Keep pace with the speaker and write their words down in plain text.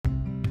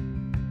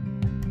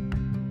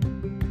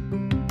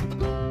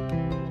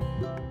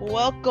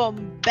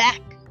welcome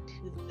back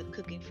to the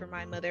Cooking for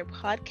My Mother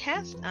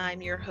podcast.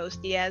 I'm your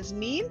host,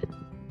 Yasmin.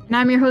 And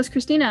I'm your host,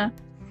 Christina.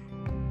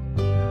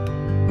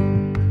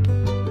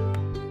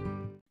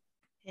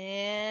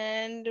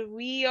 And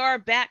we are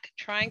back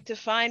trying to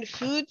find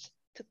foods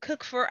to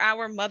cook for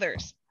our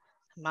mothers.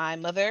 My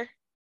mother,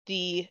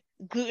 the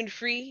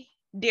gluten-free,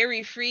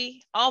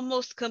 dairy-free,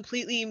 almost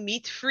completely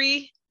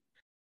meat-free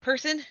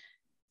person,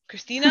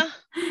 Christina.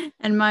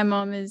 And my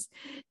mom is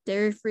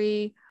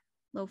dairy-free,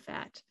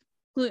 low-fat,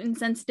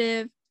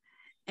 gluten-sensitive,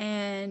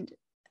 and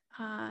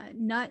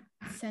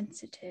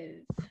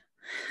nut-sensitive.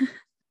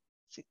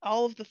 See,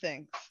 all of the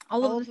things.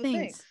 All of the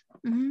things.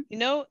 Mm-hmm. You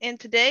know, and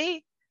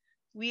today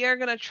we are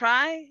going to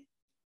try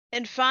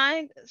and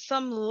find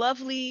some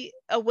a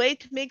way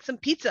to make some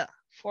pizza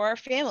for our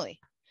family,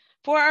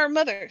 for our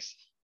mothers.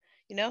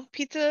 You know,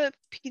 pizza.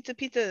 You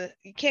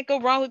can't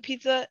go wrong with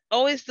pizza.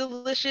 Always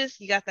delicious.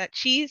 You got that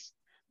cheese.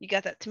 You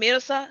got that tomato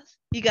sauce.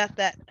 You got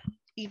that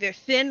either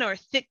thin or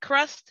thick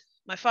crust.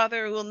 My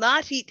father will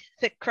not eat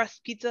thick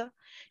crust pizza.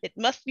 It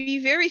must be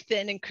very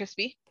thin and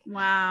crispy.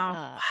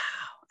 Wow.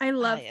 I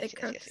love thick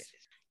crust. Yes.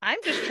 I'm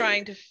just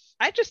trying to,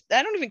 I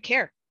don't even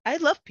care. I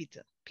love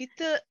pizza.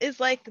 Pizza is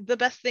like the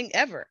best thing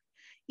ever.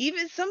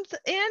 Even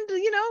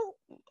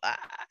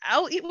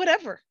I'll eat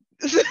whatever.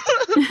 As long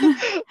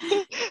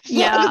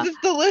as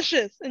it's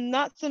delicious and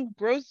not some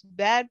gross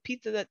bad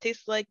pizza that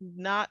tastes like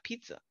not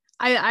pizza.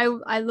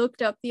 I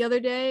looked up the other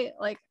day,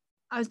 like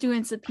I was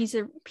doing some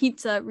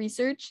pizza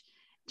research.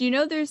 Do you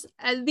know there's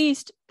at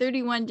least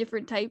 31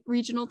 different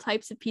regional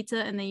types of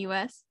pizza in the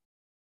US?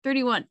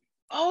 31.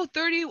 Oh,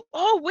 30.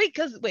 Oh, wait,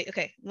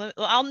 okay.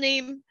 I'll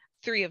name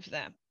 3 of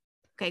them.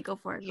 Okay, go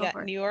for it. You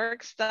got New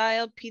York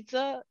style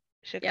pizza,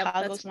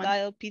 Chicago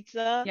style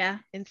pizza, yeah,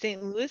 and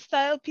St. Louis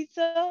style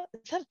pizza.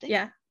 Is that a thing?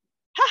 Yeah.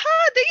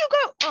 Haha, there you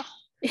go. Oh.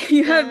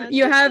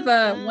 you have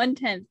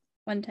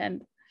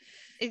 110.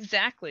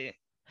 Exactly.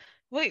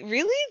 Wait,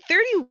 really?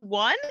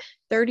 31?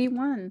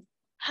 31.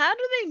 How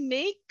do they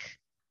make?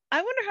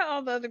 I wonder how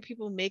all the other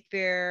people make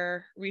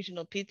their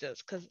regional pizzas,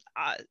 because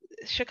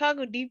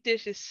Chicago deep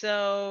dish is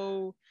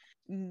so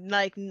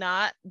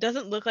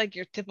doesn't look like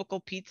your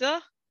typical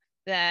pizza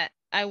that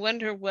I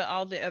wonder what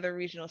all the other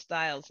regional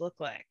styles look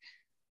like.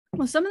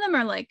 Well, some of them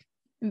are like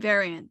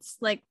variants.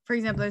 Like, for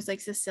example, there's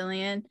like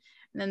Sicilian,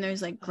 and then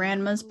there's like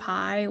grandma's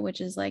pie, which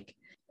is like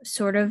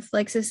sort of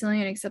like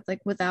Sicilian, except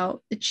like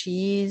without the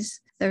cheese.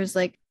 There's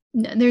like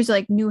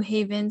New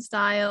Haven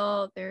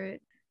style, there's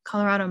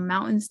Colorado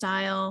Mountain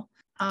style.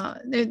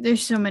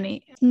 There's so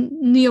many.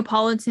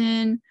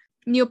 Neapolitan.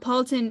 They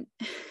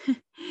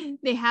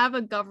have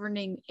a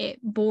governing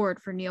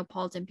board for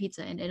Neapolitan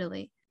pizza in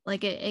Italy.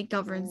 Like it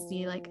governs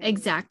the like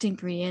exact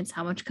ingredients,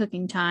 how much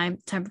cooking time,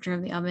 temperature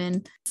of the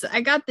oven. So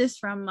I got this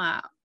from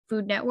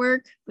Food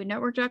Network,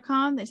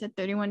 foodnetwork.com. They said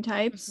 31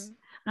 types. Mm-hmm.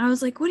 And I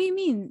was like, what do you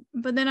mean?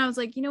 But then I was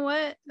like, you know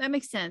what? That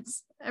makes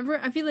sense.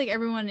 I feel like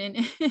everyone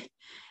in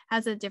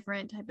has a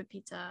different type of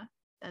pizza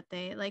that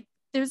they like.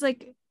 There's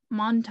like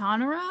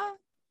Montanara,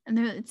 and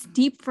it's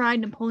deep fried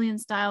Napoleon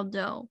style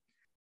dough.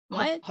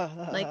 What?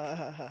 Like,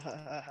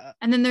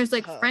 and then there's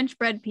like French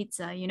bread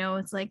pizza. You know,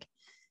 it's like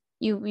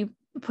you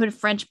put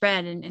French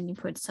bread and you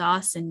put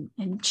sauce and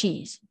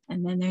cheese.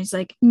 And then there's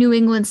like New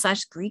England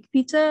 / Greek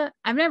pizza.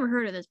 I've never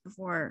heard of this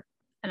before,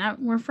 and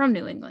we're from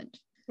New England,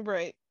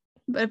 right?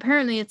 But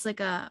apparently it's like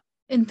a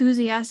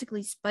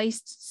enthusiastically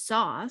spiced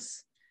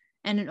sauce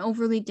and an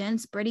overly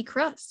dense bready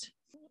crust,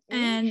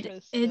 and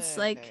it's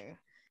like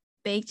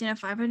baked in a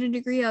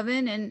 500-degree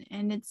oven,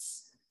 and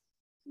it's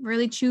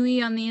really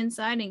chewy on the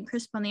inside and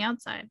crisp on the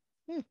outside.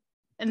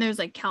 And there's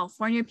like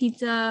California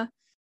pizza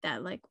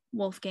that like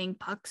Wolfgang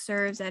Puck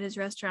serves at his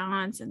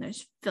restaurants, and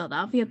there's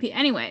Philadelphia pizza.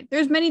 Anyway,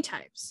 there's many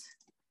types,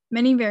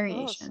 many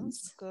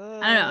variations.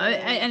 Good. I don't know.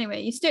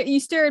 Anyway, you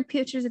stare at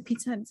pictures of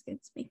pizza, and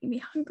it's making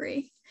me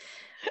hungry.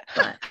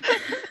 But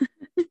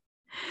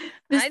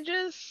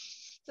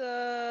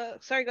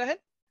sorry, go ahead.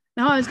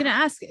 No, I was gonna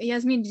ask,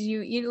 Yasmin, did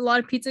you eat a lot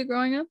of pizza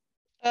growing up?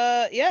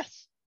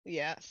 Yes,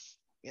 I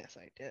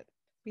did.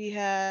 We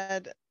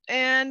had,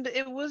 and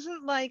it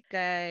wasn't like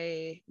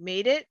I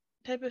made it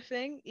type of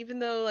thing, even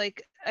though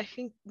like I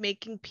think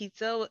making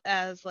pizza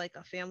as like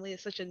a family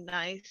is such a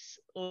nice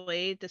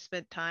way to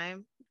spend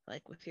time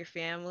like with your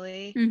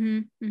family.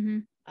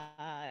 We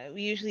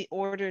usually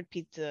ordered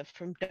pizza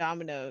from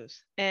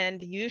Domino's,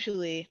 and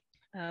usually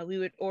we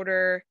would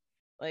order,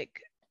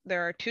 like,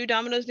 there are 2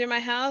 Domino's near my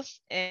house,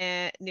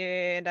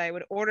 and I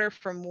would order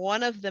from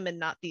one of them and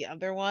not the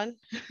other one.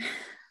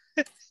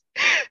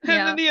 And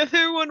then the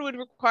other one would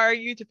require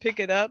you to pick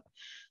it up,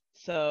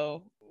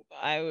 so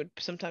I would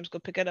sometimes go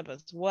pick it up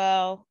as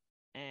well.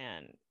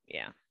 And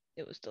yeah,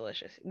 it was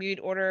delicious. We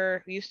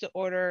used to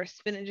order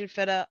spinach and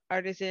feta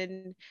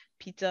artisan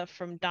pizza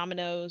from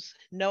Domino's,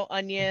 no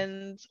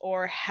onions,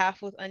 or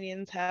half with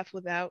onions, half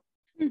without,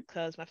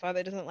 because my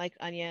father doesn't like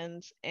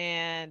onions,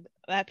 and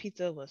that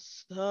pizza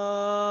was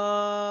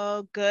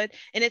so good.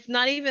 And it's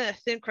not even a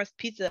thin crust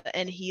pizza,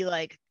 and he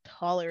like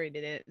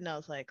tolerated it, and I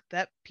was like,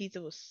 that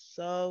pizza was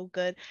so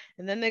good.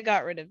 And then they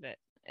got rid of it.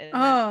 and that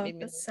Oh, made me.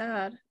 that's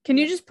sad. Can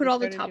you Yep, just put we all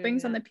the started doing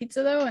toppings on that. the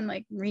pizza though and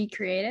like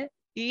recreate it?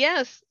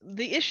 Yes,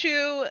 the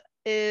issue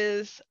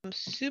is I'm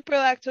super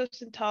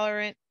lactose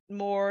intolerant,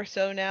 more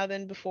so now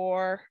than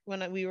before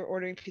when we were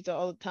ordering pizza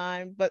all the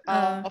time. But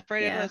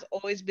Alfredo Yeah. has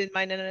always been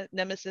my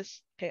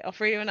nemesis. Okay,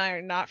 Alfredo and I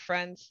are not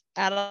friends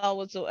at all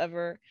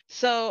whatsoever.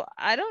 So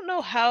I don't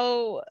know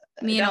how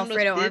Me and Domino's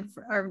Alfredo did.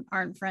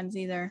 aren't friends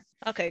either.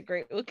 Okay,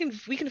 great.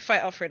 We can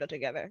fight Alfredo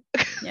together.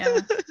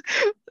 Yeah.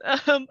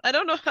 I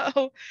don't know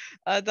how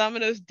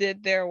Domino's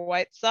did their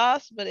white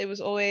sauce, but it was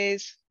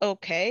always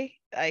okay.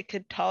 I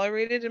could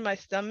tolerate it in my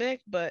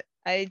stomach, but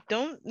I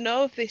don't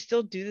know if they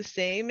still do the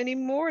same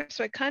anymore.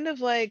 So I kind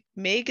of like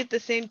make it the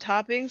same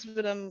toppings,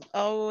 but I'm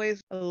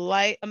always a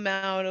light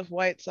amount of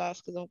white sauce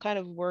because I'm kind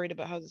of worried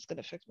about how this is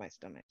gonna affect my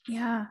stomach.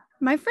 Yeah.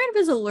 My friend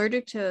was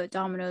allergic to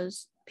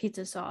Domino's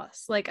pizza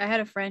sauce. Like I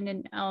had a friend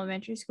in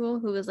elementary school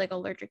who was like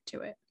allergic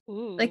to it.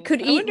 Like Ooh,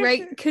 could I eat wonder if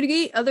right, could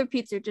eat other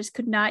pizza, just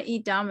could not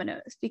eat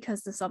Domino's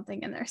because of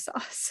something in their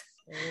sauce.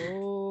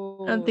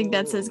 I don't think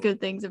that says oh,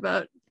 good things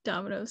about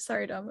Domino's.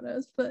 Sorry,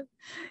 Domino's, but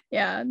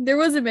yeah, there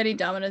wasn't many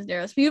Domino's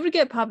near us. We would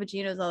get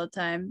Papagenos all the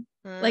time.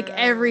 Like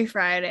every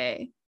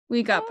Friday,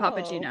 we got oh,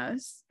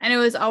 Papagenos, and it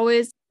was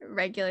always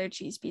regular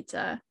cheese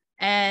pizza.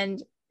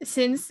 And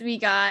since we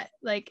got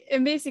like,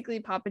 and basically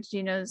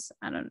Papagenos,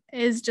 I don't,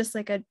 is just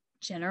like a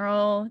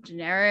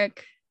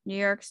generic New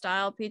York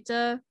style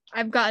pizza.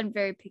 I've gotten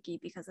very picky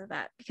because of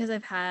that, because I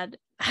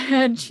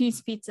had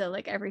cheese pizza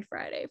like every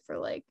Friday for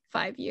like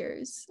 5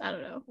 years. I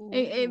don't know.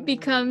 It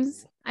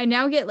becomes, ooh. I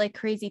now get like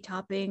crazy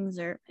toppings,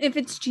 or if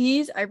it's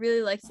cheese, I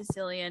really like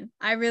Sicilian.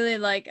 I really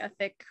like a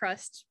thick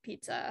crust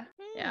pizza.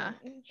 Yeah.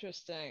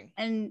 Interesting.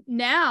 And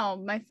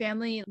now my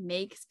family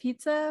makes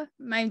pizza.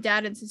 My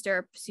dad and sister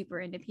are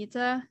super into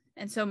pizza.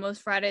 And so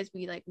most Fridays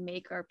we like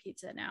make our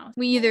pizza now.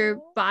 We either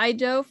Oh. buy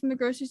dough from the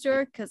grocery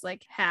store, because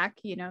like hack,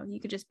 you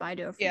could just buy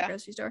dough from the Yeah,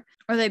 grocery store,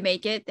 or they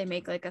make it. They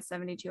make like a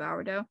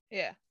 72-hour dough.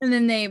 yeah. And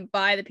then they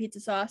buy the pizza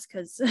sauce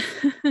because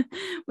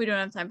we don't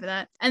have time for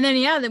that. And then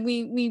yeah, then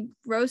we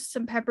roast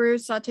some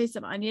peppers, saute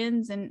some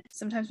onions, and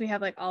sometimes we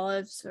have like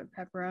olives or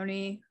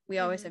pepperoni. We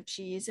always Mhm. have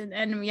cheese,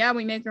 and yeah,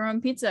 we make our own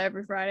pizza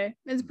every Friday.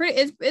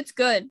 It's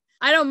good.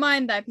 I don't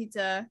mind that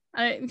pizza,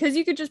 because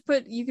you could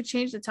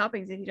change the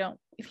toppings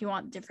if you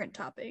want different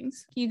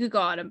toppings. You could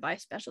go out and buy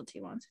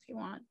specialty ones if you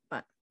want,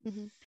 but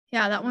Mhm.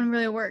 yeah, that one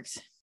really works.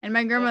 And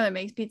my Yep. grandmother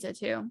makes pizza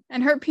too.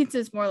 And her pizza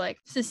is more like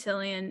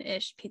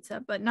Sicilian-ish pizza,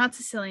 but not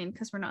Sicilian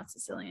because we're not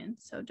Sicilian.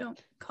 So don't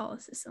call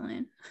us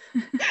Sicilian.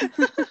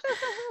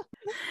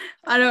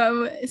 I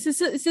don't know.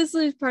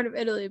 Sicily is part of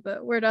Italy,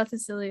 but we're not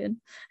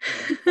Sicilian.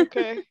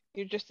 Okay,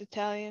 you're just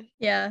Italian.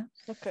 Yeah.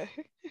 Okay,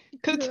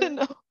 good to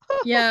know.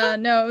 Yeah,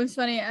 no, it was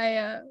funny.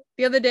 I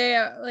the other day,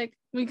 like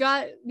we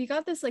got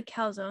this like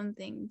calzone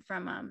thing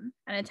from an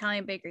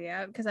Italian bakery,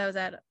 yeah, because I was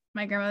at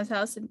my grandmother's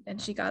house,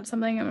 and she got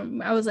something,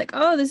 and I was like,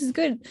 oh, this is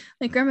good.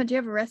 Like, Grandma, do you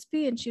have a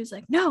recipe? And she was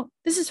like, no,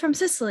 this is from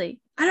Sicily.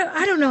 I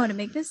don't know how to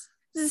make this.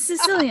 This is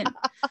Sicilian.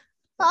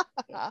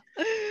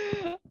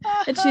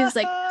 And she was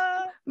like,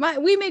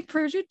 we make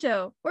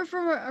prosciutto. We're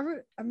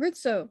from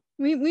Abruzzo.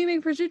 We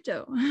make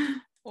prosciutto.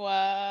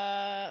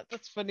 Wow,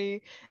 that's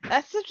funny.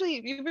 That's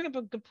actually, you bring up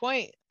a good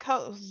point.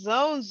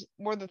 Calzones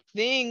were the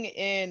thing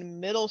in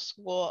middle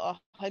school,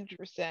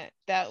 100%.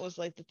 That was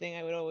like the thing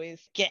I would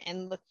always get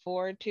and look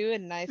forward to. A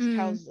nice Mm,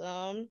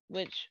 calzone,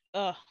 which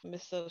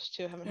miss those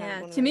too. Haven't had yeah,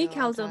 one of to them in me, a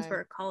long calzones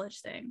were time. a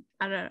college thing.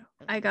 I don't know.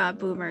 I got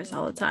boomers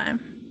all the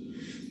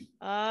time.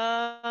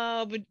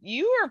 But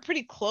you were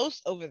pretty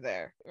close over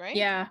there, right?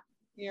 Yeah,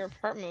 Your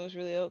apartment was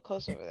really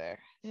close over there.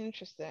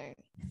 Interesting.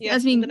 that's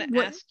Yes, I'm mean gonna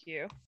what? ask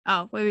you.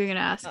 Oh, what were you gonna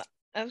Uh, ask?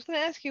 I was gonna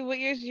ask you what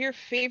is your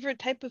favorite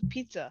type of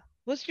pizza?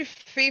 What's your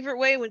favorite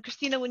way when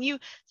Christina, when you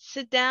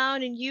sit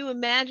down and you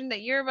imagine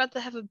that you're about to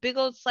have a big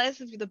old slice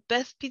of the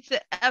best pizza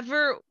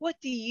ever? What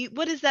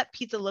does that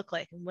pizza look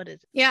like and what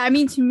is it? Yeah, I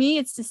mean, to me,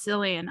 it's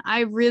Sicilian.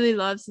 I really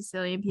love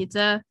Sicilian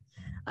pizza.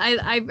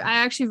 I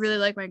actually really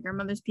like my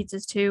grandmother's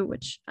pizzas too,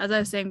 which, as I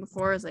was saying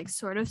before, is like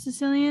sort of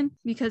Sicilian,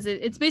 because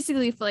it's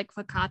basically like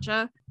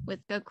focaccia with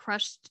a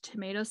crushed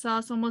tomato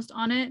sauce almost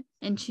on it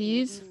and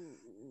cheese. Ooh.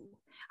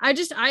 I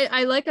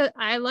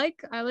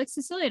like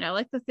Sicilian. I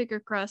like the thicker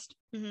crust.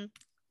 Hmm.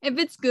 If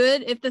it's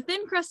good, if the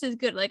thin crust is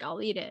good, like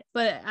I'll eat it.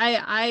 But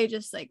I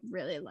just like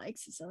really like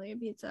Sicilian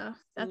pizza.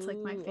 That's like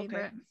my Ooh, okay.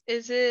 favorite.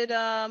 Is it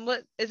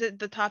what is it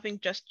the topping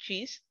just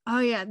cheese? Oh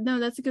yeah,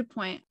 no, that's a good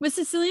point. With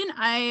Sicilian,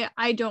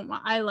 I don't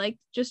want, I like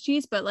just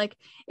cheese, but like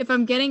if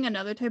I'm getting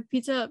another type of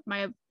pizza,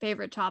 my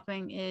favorite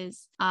topping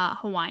is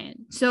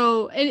Hawaiian.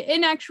 So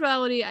in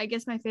actuality, I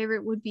guess my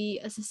favorite would be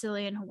a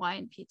Sicilian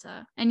Hawaiian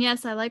pizza. And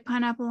yes, I like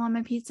pineapple on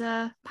my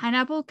pizza.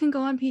 Pineapple can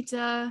go on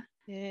pizza.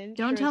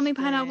 Don't tell me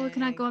pineapple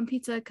cannot go Interesting. on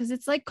pizza, because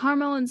it's like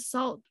caramel and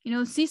salt.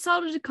 Sea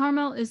salted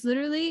caramel is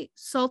literally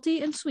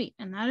salty and sweet.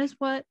 And that is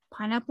what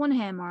pineapple and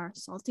ham are,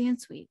 salty and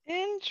sweet.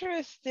 Anyway,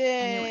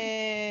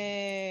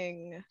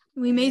 Interesting.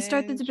 we may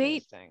start the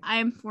debate. Interesting. I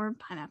am for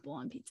pineapple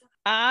on pizza.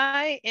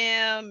 I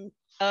am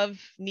of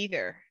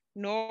neither.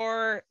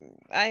 nor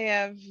I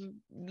have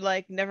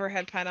like never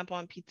had pineapple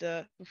on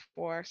pizza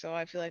before, so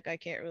I feel like I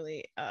can't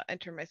really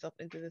enter myself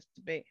into this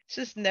debate. It's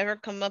just never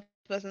come up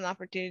as an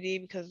opportunity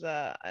because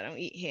I don't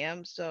eat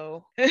ham,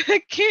 so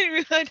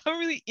I don't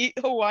really eat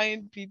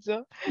Hawaiian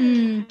pizza.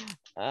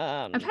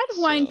 I've had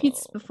Hawaiian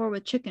pizzas before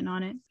with chicken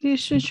on it. You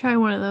should try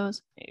one of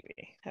those.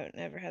 Maybe haven't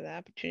never had that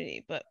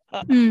opportunity, but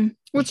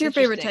what's your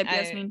favorite type,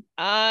 Yasmin?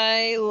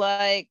 I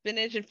like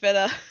spinach and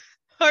feta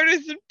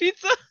artisan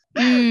pizza.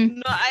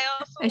 No, I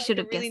also I should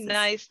have like a really guessed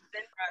nice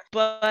thin crust,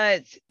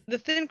 but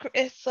the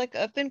it's like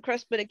a thin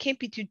crust, but it can't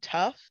be too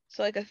tough.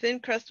 So like a thin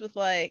crust with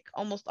like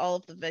almost all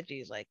of the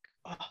veggies, like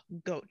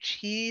goat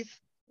cheese,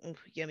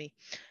 yummy,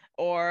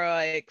 or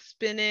like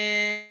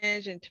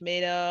spinach and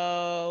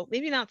tomato.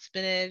 Maybe not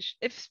spinach.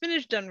 If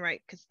spinach done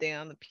right, could stay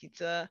on the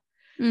pizza.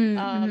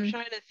 I'm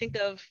trying to think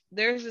of.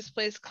 There's this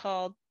place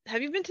called.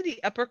 Have you been to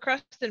the Upper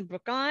Crust in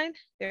Brookline?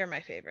 They're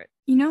my favorite.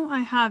 You know, I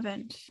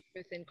haven't.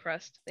 They're thin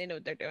crust. They know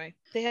what they're doing.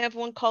 They have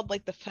one called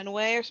like the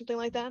Fenway or something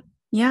like that.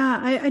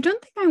 Yeah, I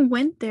don't think I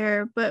went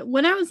there, but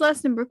when I was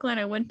last in Brooklyn,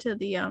 I went to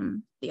the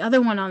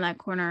other one on that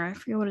corner. I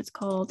forget what it's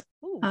called.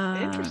 Ooh,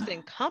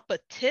 interesting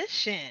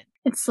competition.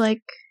 It's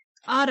like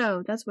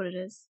Otto. That's what it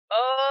is.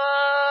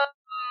 Oh,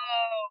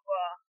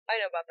 I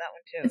know about that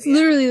one too. It's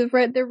literally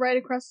right. They're right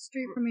across the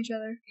street from each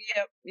other.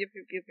 Yep.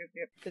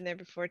 Been there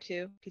before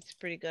too. Pizza's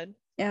pretty good.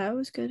 Yeah, it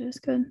was good. It was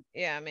good.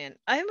 Yeah, man.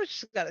 I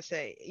just gotta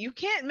say, you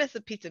can't mess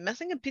a pizza.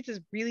 Messing a pizza is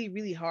really,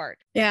 really hard.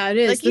 Yeah, it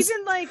is. Like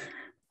even like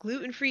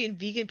gluten-free and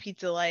vegan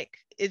pizza, like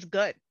is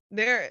good.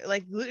 They're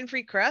like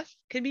gluten-free crust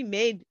can be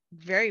made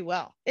very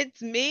well. It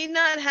may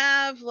not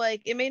have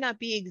like it may not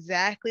be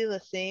exactly the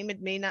same.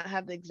 It may not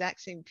have the exact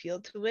same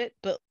feel to it,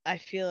 but I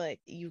feel like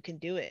you can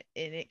do it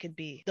and it could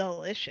be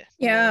delicious.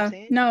 Yeah.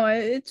 No,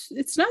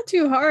 it's not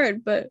too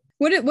hard, but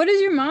what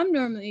does your mom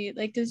normally eat?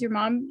 Like, does your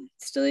mom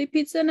still eat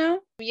pizza now?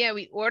 Yeah,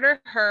 we order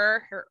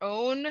her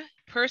own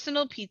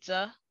personal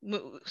pizza.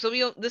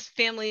 So this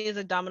family is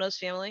a Domino's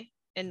family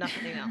and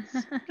nothing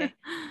else. Okay.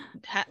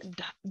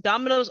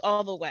 Domino's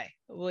all the way.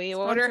 We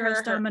order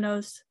her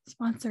Domino's.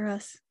 Sponsor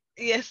us.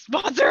 Yes,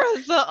 sponsor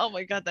us. Oh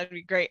my god, that'd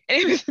be great.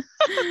 Anyways,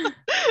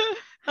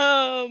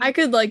 I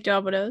could like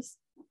Domino's.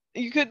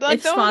 You could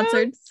like Domino's?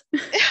 Sponsored.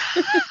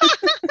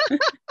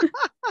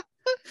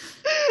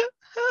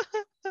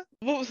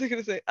 What was I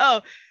gonna say?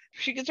 Oh,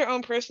 she gets her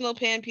own personal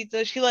pan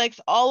pizza. She likes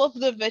all of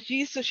the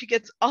veggies, so she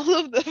gets all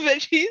of the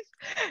veggies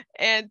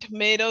and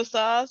tomato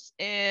sauce.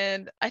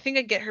 And I think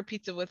I get her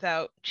pizza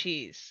without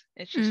cheese,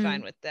 and she's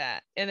fine with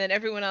that. And then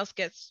everyone else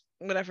gets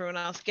what everyone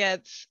else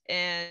gets,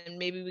 and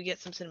maybe we get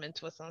some cinnamon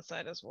twists on the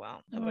side as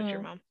well. How about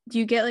your mom? Do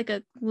you get like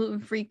a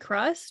gluten-free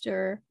crust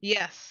or?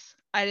 Yes.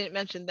 I didn't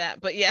mention that,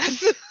 but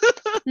yes.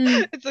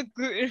 It's a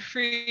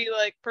gluten-free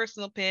like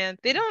personal pan.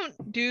 They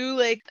don't do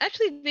like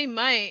actually they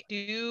might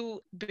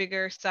do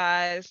bigger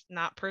size,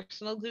 not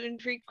personal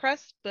gluten-free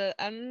crust, but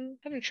I'm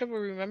having trouble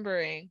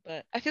remembering.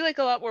 But I feel like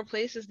a lot more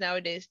places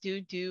nowadays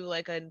do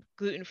like a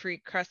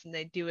gluten-free crust, and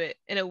they do it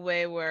in a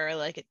way where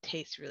like it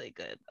tastes really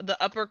good.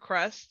 The Upper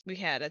Crust, we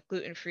had a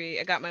gluten-free.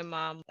 I got my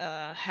mom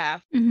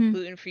half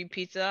gluten-free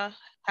pizza.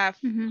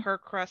 Half her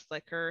crust,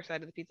 like her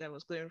side of the pizza,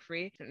 was gluten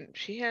free, and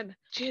she had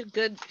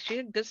good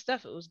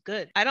stuff. It was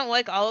good. I don't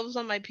like olives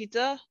on my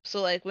pizza,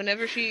 so like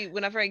whenever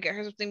I get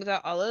her something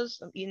without olives,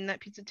 I'm eating that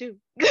pizza too.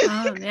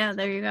 Oh yeah,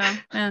 there you go.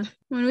 Yeah,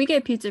 when we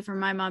get pizza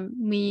from my mom,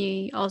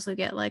 we also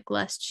get like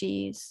less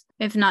cheese,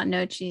 if not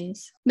no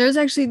cheese. There's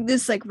actually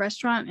this like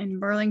restaurant in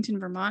Burlington,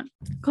 Vermont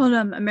called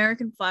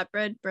American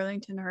Flatbread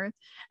Burlington Hearth.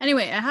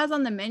 Anyway, it has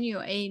on the menu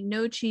a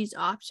no cheese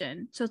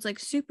option, so it's like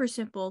super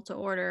simple to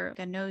order,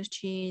 like a no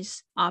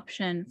cheese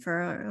option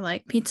for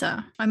like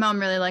pizza. My mom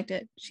really liked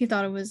it. She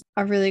thought it was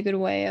a really good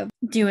way of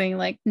doing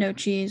like no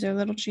cheese or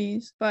little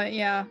cheese. But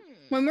yeah,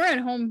 when we're at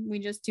home, we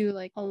just do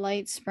like a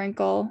light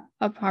sprinkle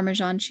of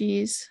Parmesan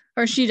cheese.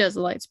 Or she does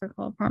a light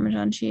sprinkle of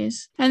Parmesan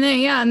cheese. And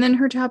then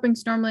her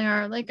toppings normally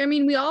are like, I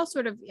mean, we all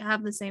sort of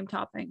have the same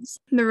toppings.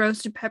 The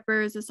roasted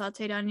peppers, the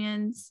sauteed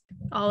onions,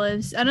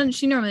 olives.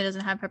 She normally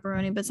doesn't have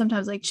pepperoni, but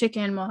sometimes like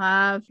chicken will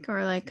have,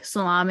 or like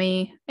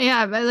salami.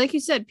 Yeah, but like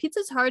you said,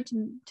 pizza's hard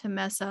to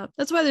mess up.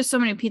 That's why there's so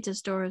many pizza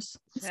stores.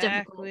 It's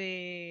difficult.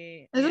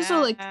 There's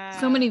also like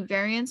so many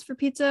variants for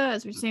pizza,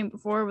 as we were saying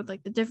before, with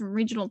like the different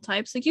regional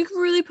types. Like you can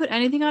really put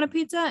anything on a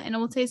pizza and it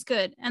will taste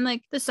good. And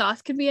like the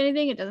sauce could be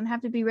anything. It doesn't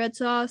have to be red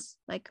sauce.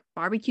 Like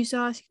barbecue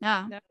sauce.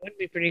 Yeah, that would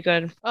be pretty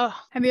good. Oh,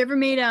 have you ever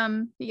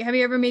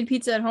made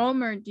pizza at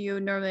home, or do you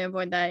normally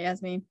avoid that,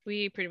 Yasmin?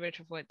 We pretty much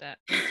avoid that.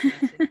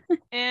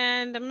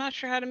 And I'm not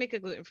sure how to make a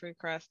gluten-free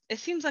crust. It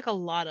seems like a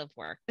lot of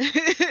work.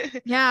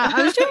 Yeah,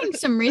 I was doing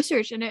some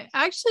research and it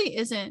actually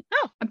isn't.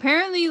 Oh,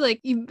 Apparently,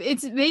 like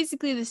it's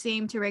basically the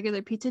same to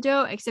regular pizza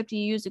dough, except you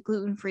use a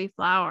gluten-free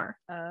flour.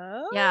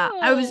 Yeah,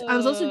 I was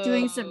also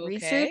doing some Oh, okay.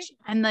 research,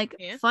 and like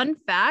Yeah. fun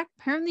fact,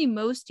 apparently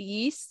most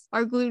yeasts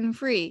are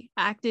gluten-free.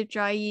 Active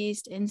dry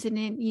yeast,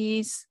 instant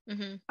yeast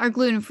Mm-hmm. are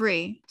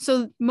gluten-free.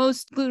 So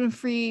most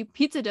gluten-free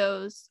pizza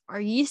doughs are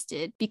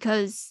yeasted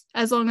because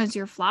as long as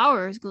your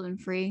flour is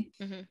gluten-free,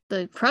 Mm-hmm.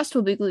 the crust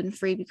will be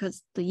gluten-free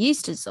because the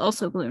yeast is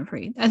also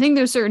gluten-free. I think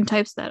there's certain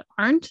types that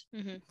aren't.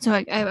 Mm-hmm. So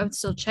I would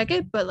still check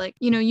it, but like,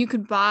 you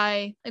could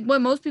buy like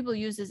what most people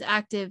use is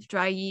active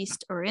dry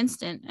yeast or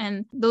instant,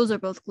 and those are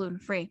both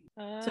gluten-free.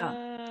 So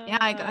yeah,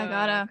 I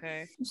gotta.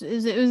 Okay.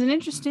 It was an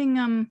interesting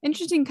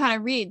kind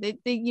of read. They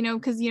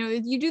because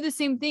you do the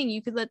same thing.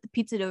 You could let the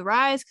pizza dough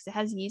rise because it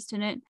has yeast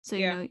in it. So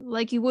Yeah.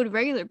 like you would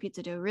regular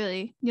pizza dough.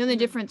 Really, the only Mhm.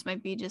 difference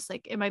might be just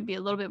like it might be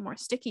a little bit more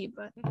sticky.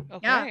 But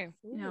yeah, Okay.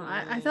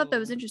 I thought that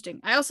was Ooh. interesting.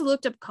 I also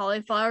looked up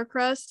cauliflower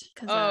crust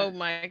because Oh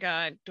my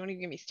God. Don't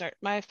even get me started.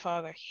 My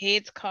father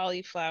hates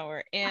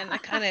cauliflower, and I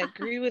kind of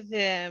agree with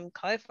him.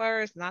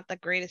 Cauliflower is not the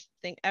greatest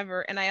thing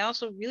ever. And I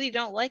also really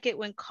don't like it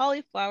when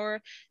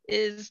cauliflower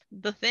is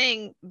the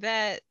thing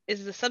that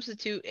is the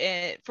substitute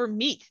for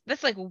meat.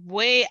 That's like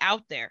way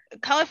out there.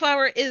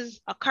 Cauliflower is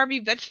a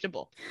carby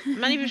vegetable. I'm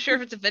not even sure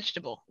if it's a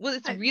vegetable. Well,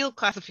 its I, real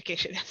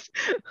classification is.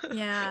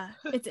 yeah,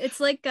 it's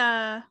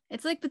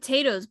like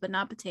potatoes, but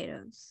not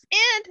potatoes.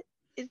 And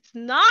it's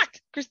not,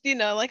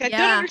 Christina. Like, I don't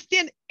Yeah.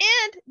 understand.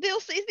 And they'll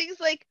say things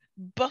like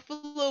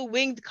buffalo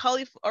winged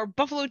cauliflower or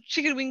buffalo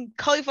chicken winged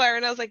cauliflower.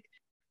 And I was like,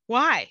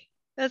 why?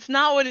 That's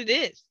not what it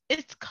is.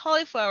 It's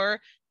cauliflower.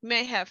 You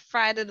may have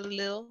fried it a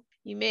little.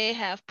 You may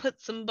have put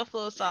some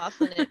buffalo sauce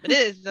in it, but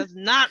does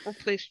not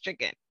replace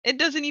chicken. It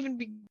doesn't even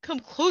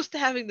become close to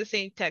having the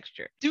same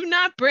texture. Do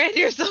not brand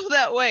yourself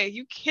that way.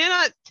 You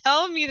cannot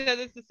tell me that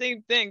it's the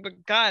same thing,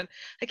 but God,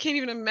 I can't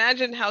even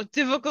imagine how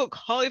difficult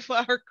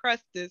cauliflower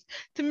crust is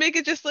to make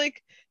it just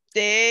like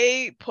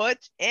they put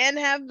and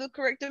have the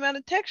correct amount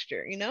of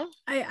texture, you know?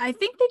 I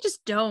think they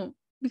just don't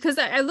because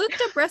I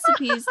looked up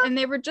recipes and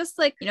they were just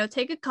like,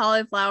 take a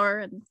cauliflower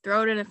and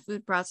throw it in a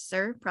food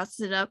processor,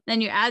 process it up.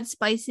 Then you add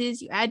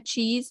spices, you add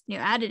cheese, you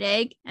add an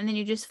egg, and then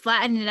you just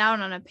flatten it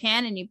out on a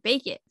pan and you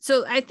bake it.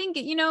 So I think,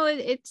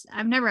 it's,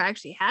 I've never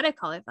actually had a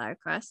cauliflower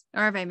crust,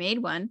 or have I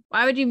made one?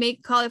 Why would you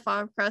make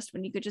cauliflower crust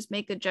when you could just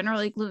make a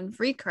generally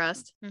gluten-free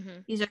crust?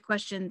 Mm-hmm. These are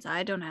questions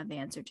I don't have the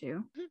answer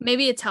to.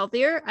 Maybe it's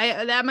healthier.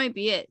 That might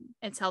be it.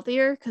 It's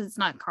healthier because it's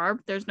not carb.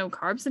 There's no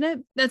carbs in it.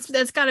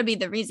 That's got to be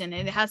the reason.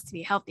 It has to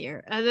be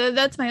healthier.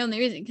 That's my only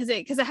reason because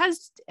it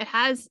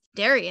has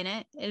dairy in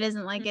it. It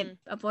isn't like it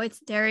avoids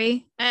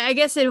dairy. I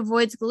guess it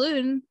avoids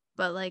gluten,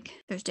 but like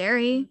there's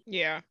dairy.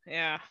 Yeah,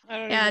 yeah. I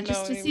don't Yeah, even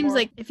know it seems anymore.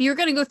 like if you're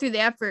gonna go through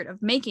the effort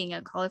of making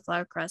a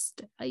cauliflower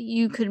crust,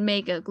 you could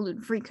make a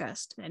gluten-free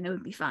crust and it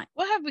would be fine.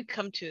 What have we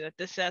come to that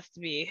this has to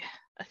be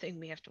a thing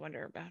we have to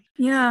wonder about?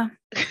 Yeah.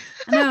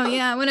 I know,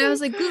 yeah. When I was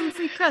like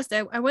gluten-free crust,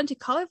 I went to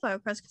cauliflower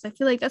crust because I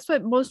feel like that's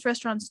what most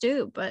restaurants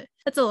do, but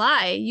that's a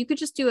lie. You could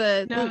just do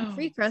a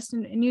gluten-free No. crust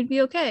and you'd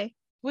be okay.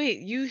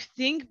 Wait, you're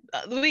saying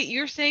a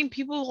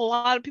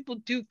lot of people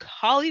do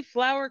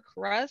cauliflower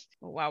crust?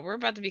 Oh, wow, we're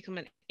about to become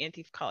an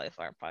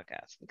anti-cauliflower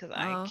podcast because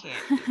I Oh.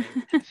 can't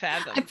even I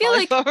fathom feel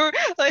like, cauliflower.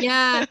 Like,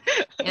 yeah,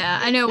 yeah,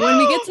 I know. When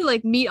we get to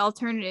like meat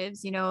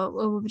alternatives, it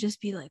will just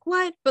be like,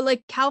 what? But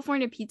like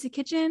California Pizza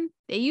Kitchen,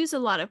 they use a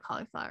lot of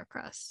cauliflower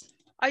crust.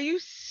 are you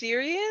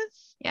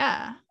serious?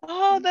 Yeah.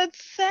 Oh,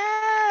 that's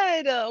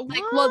sad.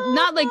 Like, well,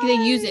 not like they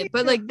use Why? it,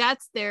 but like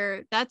that's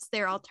their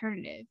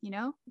alternative,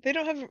 They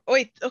don't have. Oh,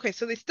 wait, okay,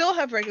 so they still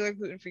have regular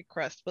gluten-free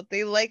crust, but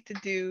they like to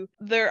do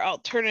their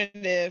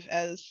alternative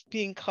as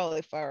being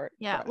cauliflower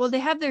Yeah, well, crust. they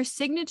have their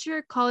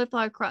signature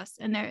cauliflower crust,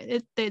 and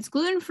it's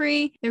gluten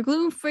free. Their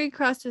gluten free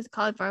crust is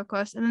cauliflower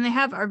crust, and then they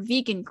have our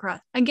vegan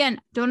crust. Again,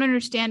 don't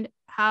understand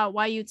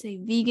why you'd say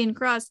vegan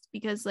crust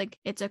because like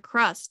it's a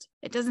crust.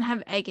 It doesn't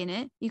have egg in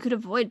it. You could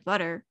avoid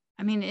butter.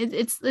 I mean,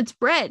 it's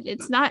bread.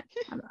 It's not.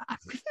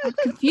 I'm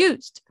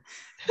confused.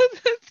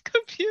 That's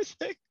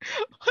confusing.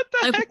 What the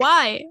Like heck?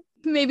 why?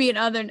 Maybe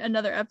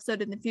another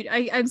episode in the future.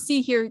 I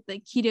see here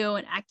like keto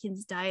and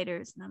Atkins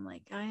dieters, and I'm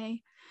like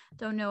I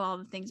don't know all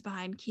the things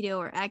behind keto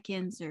or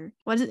Atkins or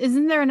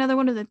isn't there another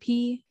one of the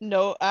P?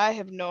 No, I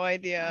have no I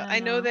idea. don't I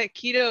know know. that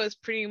keto is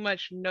pretty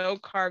much no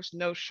carbs,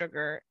 no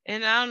sugar,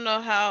 and I don't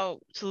know how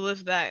to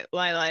live my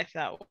life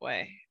that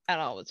way at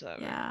all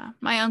whatsoever. Yeah,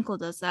 my uncle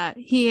does that.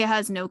 He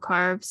has no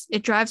carbs.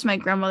 It drives my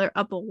grandmother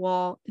up a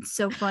wall. It's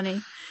so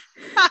funny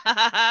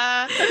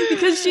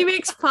because she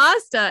makes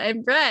pasta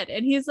and bread,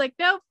 and he's like,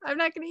 "Nope, I'm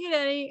not gonna eat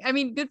any." I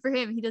mean, good for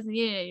him. He doesn't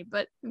eat any,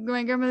 but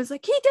my grandmother's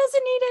like, "He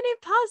doesn't eat any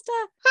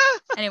pasta."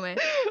 Anyway,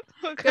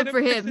 What kind good of for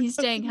him. person He's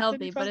staying doesn't eat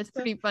any healthy, but it's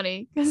pasta? pretty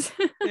funny because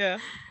Yeah.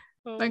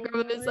 my Oh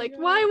grandmother's my like,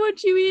 "Why god.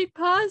 won't you eat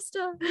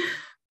pasta?"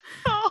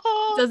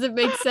 Oh. Doesn't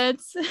make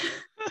sense.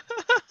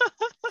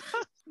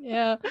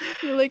 Yeah.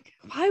 You're like,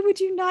 why would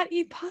you not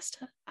eat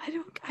pasta? I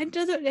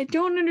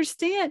don't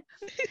understand.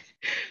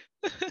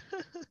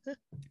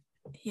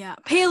 Yeah.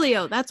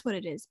 Paleo. That's what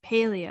it is.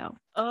 Paleo.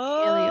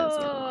 Paleo's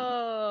the other one.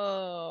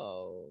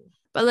 Oh.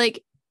 But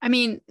like I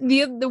mean,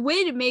 the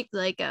way to make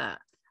like a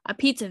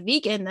pizza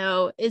vegan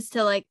though is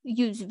to like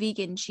use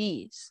vegan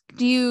cheese.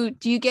 Do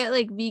you get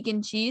like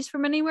vegan cheese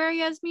from anywhere,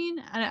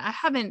 Yasmin? I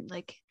haven't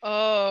like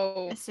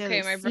Oh, necessarily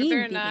okay. My brother seen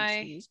and vegan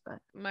I, cheese, but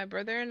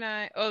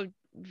oh,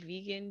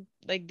 vegan,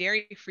 like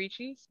dairy-free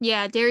cheese?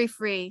 yeah, dairy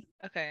free.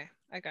 Okay,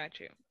 I got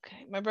you.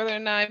 Okay, my brother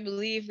and I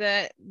believe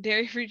that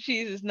dairy-free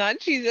cheese is not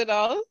cheese at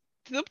all,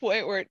 to the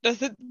point where it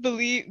doesn't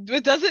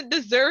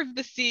deserve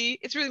the C.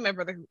 It's really my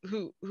brother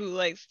who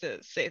likes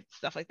to say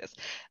stuff like this.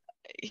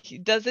 He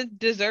doesn't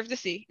deserve the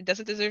C. It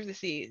doesn't deserve the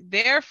C.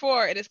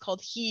 Therefore, it is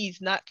called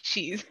he's, not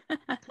cheese.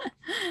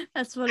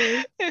 That's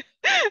funny.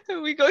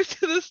 We go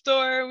to the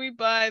store, we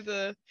buy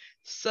the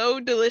So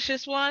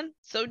Delicious one.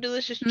 So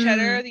Delicious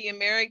cheddar. The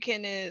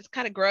American is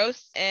kind of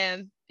gross.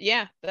 And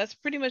yeah, that's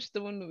pretty much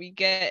the one that we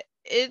get.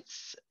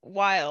 It's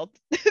wild.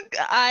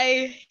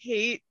 I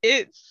hate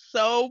it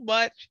so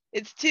much.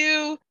 It's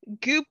too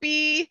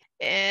goopy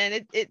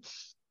and it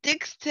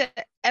sticks to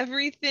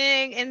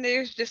everything. And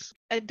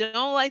I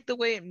don't like the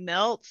way it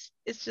melts.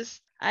 It's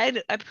just,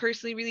 I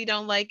personally really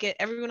don't like it.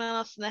 Everyone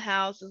else in the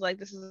house is like,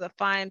 this is a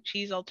fine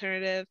cheese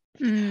alternative.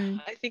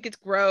 I think it's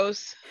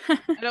gross. I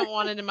don't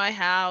want it in my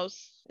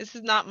house. This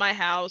is not my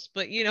house,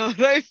 but you know what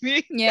I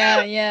mean?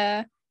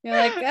 Yeah. You're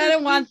like, I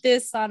don't want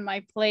this on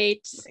my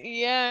plate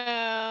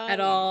Yeah. at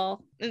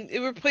all. And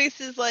it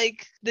replaces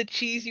like the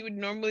cheese you would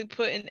normally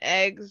put in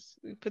eggs.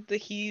 We put the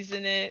he's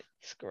in it.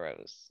 It's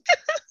gross.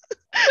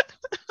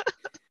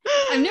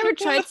 I've never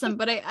tried some,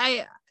 but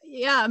I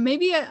yeah,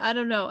 maybe I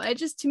don't know.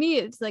 To me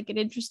it's like an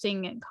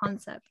interesting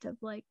concept of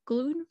like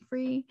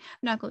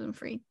not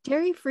gluten-free,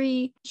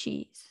 dairy-free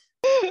cheese.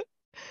 I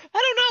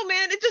don't know,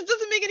 man. It just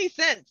doesn't make any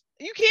sense.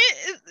 You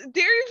can't,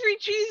 dairy-free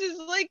cheese is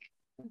like,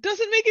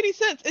 doesn't make any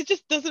sense. It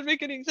just doesn't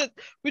make any sense,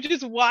 which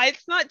is why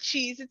it's not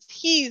cheese. It's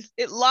he's.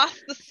 It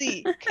lost the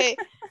C. Okay,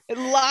 it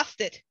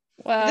lost it.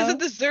 Wow. It doesn't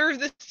deserve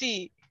the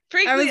C.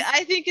 Frankly,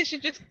 I think it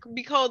should just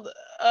be called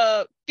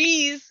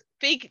Fee's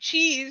fake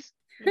cheese.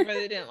 My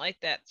brother didn't like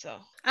that, so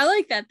I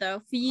like that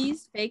though.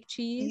 Fee's fake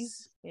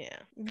cheese. Yeah.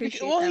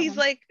 Appreciate Well, that he's one.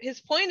 like, his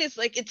point is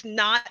like, it's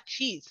not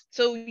cheese.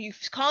 So you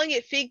calling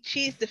it fake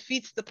cheese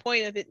defeats the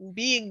point of it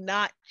being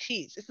not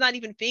cheese. It's not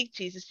even fake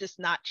cheese. It's just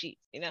not cheese,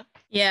 you know?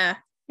 Yeah.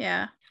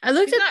 I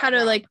looked He's up not how to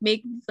wrong. like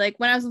make, like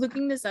when I was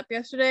looking this up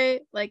yesterday,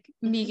 like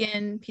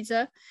vegan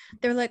pizza,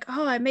 they were like,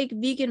 oh, I make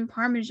vegan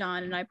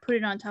Parmesan and I put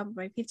it on top of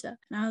my pizza.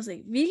 And I was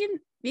like,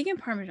 vegan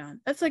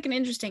Parmesan. That's like an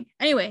interesting.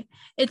 Anyway,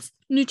 it's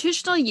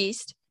nutritional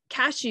yeast,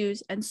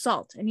 cashews, and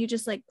salt. And you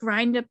just like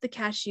grind up the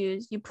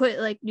cashews, you put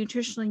like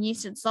nutritional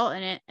yeast and salt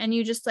in it, and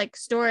you just like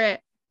store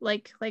it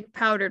like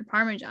powdered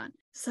Parmesan.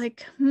 It's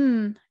like,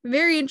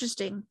 very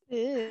interesting.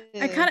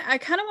 I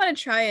kind of want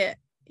to try it.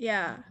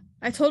 Yeah.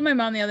 I told my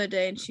mom the other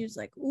day and she was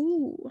like,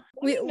 ooh.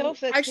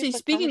 Actually,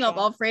 speaking of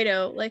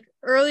Alfredo, like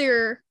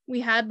earlier we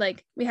had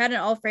an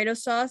Alfredo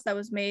sauce that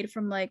was made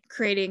from like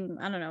creating,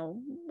 I don't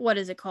know, what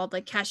is it called?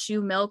 Like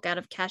cashew milk out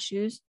of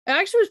cashews. It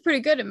actually was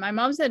pretty good. And my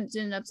mom said it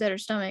didn't upset her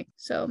stomach.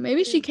 So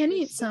maybe she can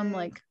eat some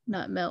like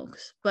nut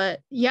milks. But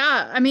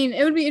yeah, I mean,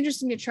 it would be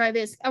interesting to try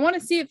this. I want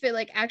to see if it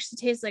like actually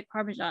tastes like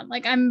Parmesan.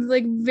 Like I'm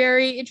like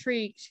very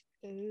intrigued.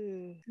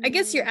 I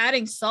guess you're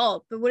adding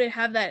salt, but would it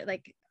have that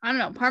like, I don't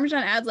know,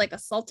 Parmesan adds like a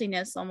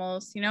saltiness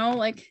almost, you know,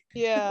 like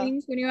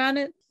things when you add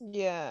it.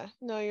 Yeah,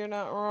 no, you're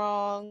not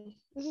wrong.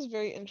 This is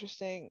very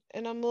interesting,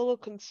 and I'm a little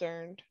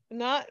concerned.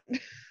 Not,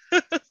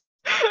 and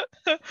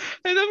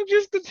I'm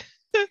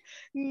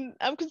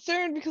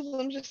concerned because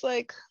I'm just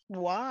like,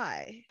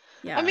 why?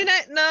 Yeah. I mean,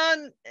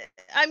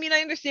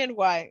 I understand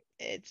why.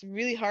 It's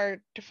really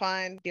hard to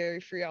find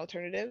dairy-free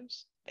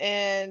alternatives.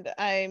 And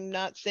I'm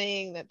not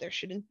saying that there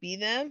shouldn't be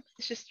them.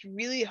 It's just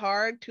really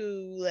hard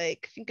to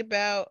like think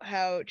about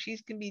how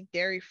cheese can be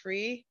dairy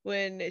free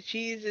when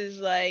cheese is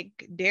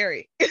like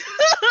dairy.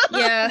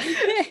 Yeah. So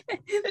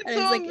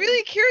I'm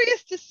really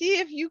curious to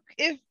see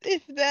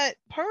if that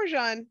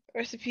Parmesan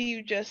recipe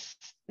you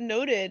just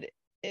noted,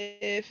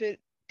 if it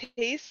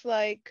tastes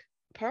like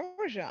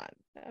Parmesan.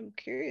 I'm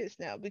curious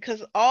now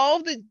because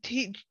all the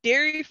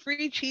dairy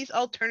free cheese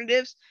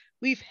alternatives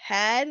we've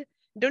had,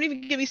 don't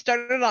even get me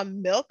started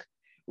on milk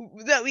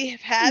that we have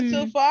had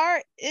so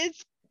far.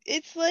 It's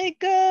like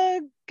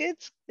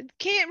it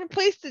can't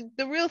replace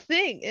the real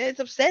thing, and it's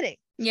upsetting.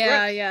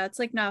 Yeah, it's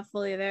like not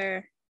fully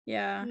there.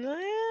 Yeah.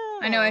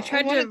 I know. I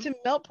want it to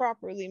melt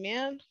properly,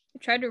 man. I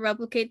tried to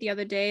replicate the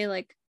other day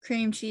like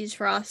cream cheese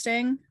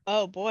frosting.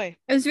 Oh boy.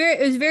 It was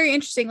very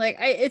interesting. Like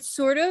I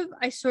sort of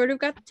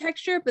got the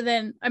texture, but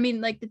then I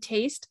mean like the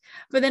taste,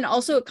 but then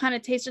also it kind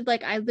of tasted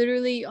like I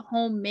literally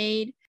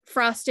homemade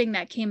frosting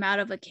that came out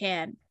of a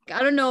can.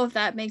 I don't know if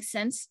that makes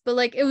sense, but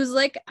like it was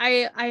like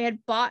I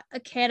had bought a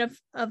can of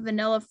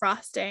vanilla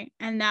frosting,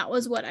 and that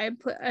was what I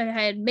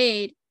had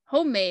made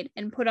homemade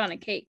and put on a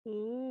cake.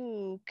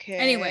 Ooh, okay.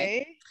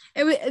 Anyway,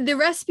 the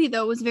recipe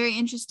though was very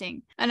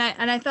interesting, and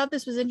I thought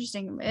this was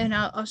interesting, and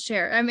I'll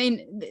share. I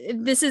mean,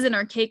 this isn't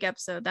our cake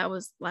episode, that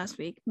was last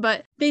week,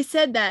 but they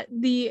said that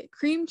the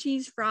cream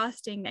cheese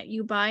frosting that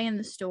you buy in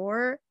the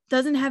store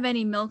doesn't have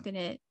any milk in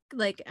it,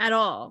 like at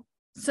all.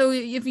 So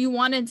if you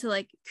wanted to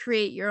like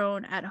create your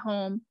own at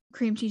home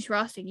cream cheese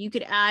frosting, you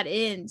could add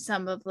in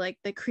some of like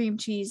the cream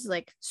cheese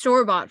like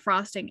store-bought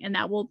frosting, and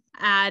that will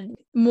add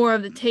more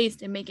of the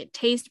taste and make it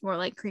taste more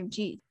like cream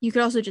cheese. You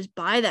could also just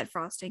buy that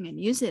frosting and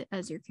use it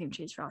as your cream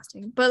cheese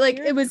frosting. But like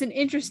it was an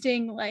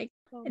interesting thought.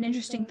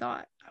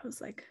 I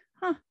was like,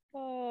 huh.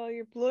 Oh,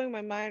 you're blowing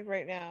my mind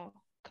right now.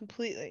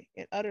 Completely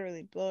and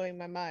utterly blowing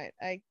my mind.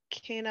 I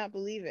cannot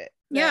believe it.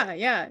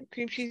 Yeah.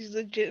 Cream cheese is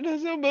legit.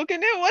 There's no milk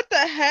in it. What the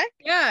heck?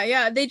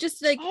 Yeah. They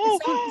just like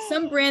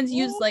some brands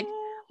use like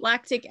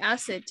lactic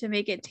acid to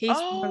make it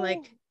taste more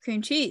like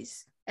cream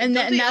cheese. And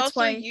don't they that's also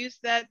why use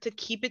that to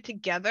keep it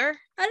together?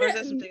 I Or is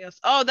that something else?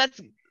 Oh,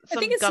 that's I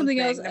think it's something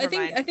else. I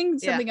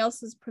think something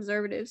else is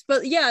preservatives.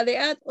 But yeah, they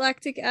add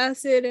lactic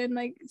acid and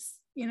like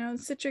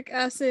citric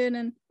acid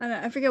and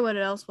I forget what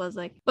it else was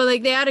like. But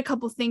like they add a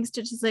couple things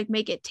to just like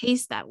make it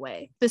taste that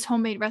way. This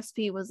homemade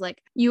recipe was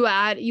like you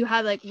had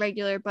like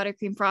regular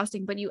buttercream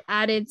frosting, but you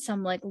added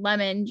some like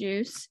lemon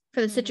juice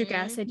for the citric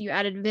acid. You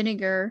added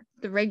vinegar,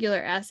 the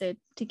regular acid,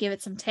 to give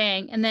it some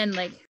tang, and then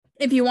like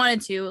if you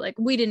wanted to, like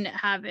we didn't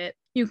have it,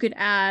 you could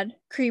add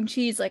cream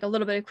cheese, like a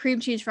little bit of cream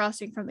cheese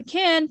frosting from the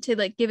can to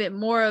like give it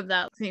more of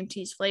that cream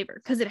cheese flavor,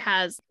 because it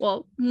has,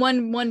 well,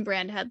 one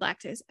brand had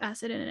lactic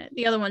acid in it,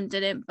 the other one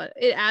didn't, but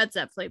it adds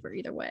that flavor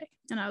either way.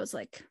 And I was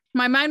like,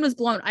 my mind was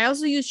blown. I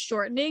also used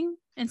shortening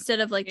instead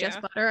of like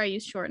just butter. I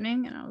used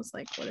shortening, and I was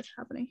like, what is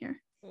happening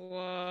here?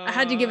 Whoa. I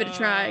had to give it a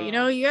try. You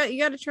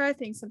got to try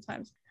things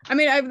sometimes. I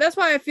mean, that's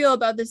why I feel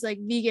about this like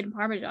vegan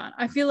Parmesan.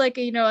 I feel like,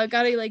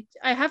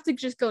 I have to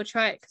just go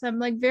try it because I'm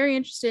like very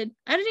interested.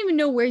 I don't even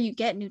know where you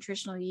get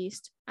nutritional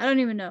yeast. I don't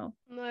even know.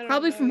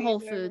 Probably from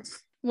Whole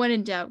Foods. When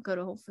in doubt, go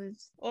to Whole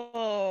Foods.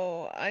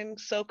 Oh, I'm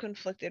so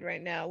conflicted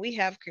right now. We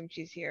have cream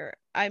cheese here.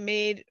 I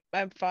made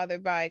my father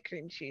buy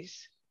cream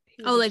cheese.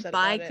 Oh, like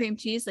buy cream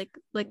cheese? Like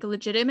a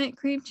legitimate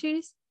cream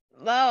cheese?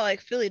 No, like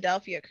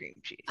Philadelphia cream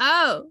cheese.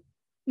 Oh.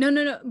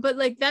 No. But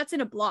like that's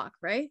in a block,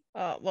 right?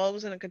 Oh, well, it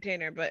was in a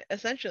container, but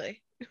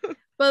essentially.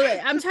 But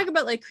like, I'm talking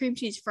about like cream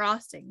cheese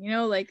frosting,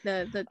 like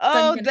the oh,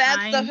 Duncan that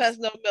Hines. stuff has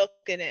no milk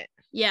in it.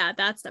 Yeah,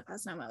 that stuff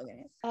has no milk in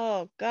it.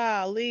 Oh,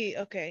 golly.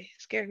 Okay,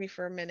 scared me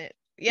for a minute.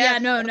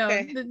 Yes, yeah, no.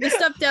 The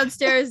stuff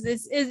downstairs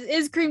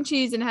is cream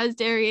cheese and has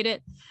dairy in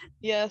it.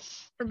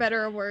 Yes. For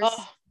better or worse.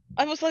 Oh,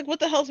 I was like, what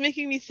the hell's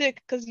making me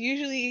sick? Because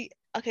usually,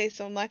 okay,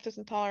 so I'm lactose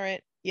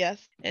intolerant.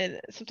 Yes,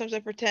 and sometimes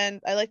I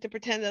like to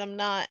pretend that I'm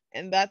not,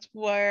 and that's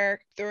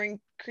where throwing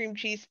cream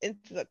cheese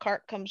into the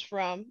cart comes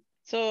from.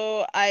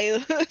 So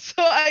I'm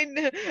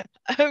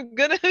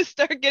gonna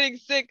start getting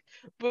sick,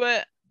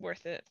 but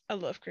worth it. I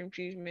love cream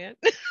cheese, man.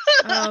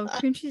 Oh,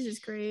 cream cheese is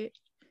great.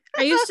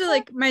 I used to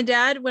like, my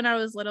dad when I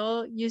was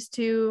little used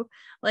to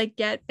like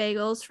get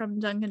bagels from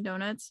Dunkin'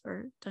 Donuts,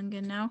 or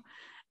Dunkin' now.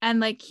 And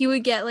like he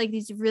would get like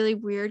these really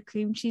weird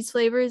cream cheese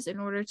flavors in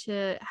order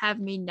to have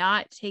me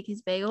not take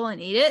his bagel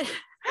and eat it.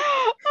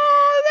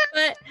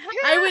 But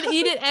I would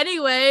eat it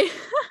anyway.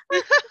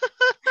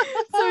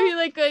 So he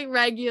like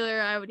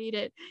regular, I would eat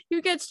it. He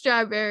would get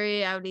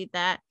strawberry, I would eat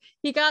that.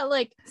 He got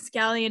like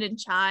scallion and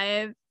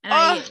chive. And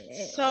I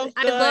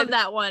love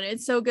that one.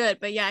 It's so good.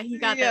 But yeah, he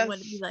got that one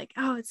to be like,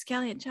 oh, it's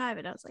scallion and chive.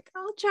 And I was like,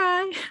 I'll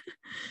try.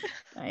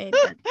 I ate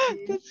that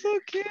too. That's so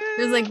cute.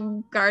 It was like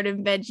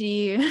garden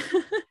veggie.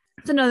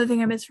 That's another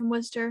thing I miss from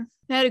Worcester.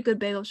 They had a good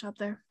bagel shop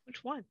there.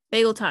 Which one?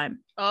 Bagel Time.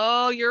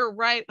 Oh, you're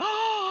right.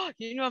 Oh,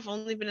 I've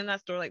only been in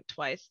that store like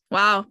twice.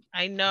 Wow.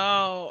 I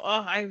know.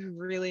 Oh, I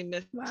really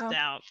missed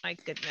out. My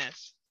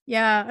goodness.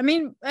 Yeah, I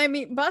mean,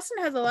 Boston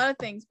has a lot of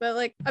things, but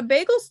like a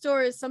bagel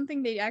store is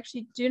something they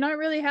actually do not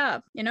really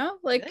have.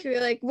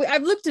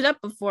 I've looked it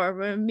up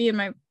before. Me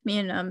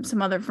and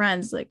some other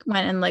friends like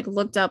went and like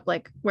looked up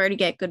like where to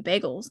get good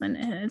bagels, and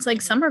it's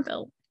like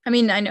Somerville. I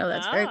mean, I know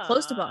that's very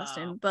close to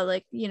Boston, but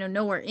like,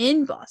 nowhere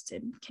in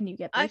Boston can you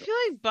get bagels. I feel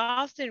like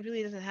Boston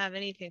really doesn't have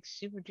anything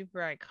super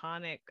duper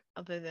iconic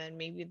other than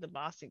maybe the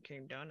Boston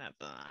cream donut.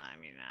 But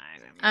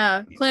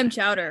clam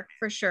chowder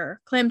for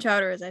sure. Clam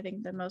chowder is, I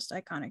think, the most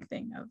iconic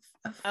thing of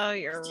Oh,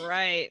 you're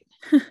right.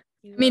 I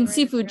mean,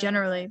 seafood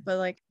generally, but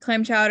like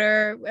clam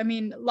chowder. I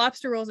mean,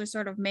 lobster rolls are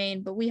sort of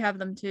Maine, but we have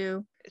them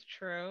too. It's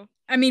true.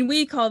 I mean,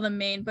 we call them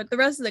Maine, but the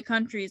rest of the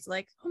country is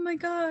like, oh my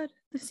God,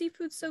 the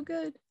seafood's so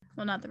good.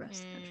 Well, not the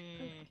rest of the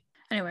country.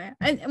 But anyway,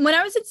 and when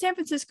I was in San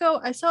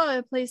Francisco, I saw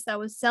a place that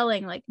was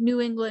selling like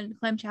New England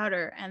clam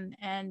chowder and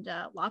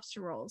lobster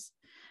rolls.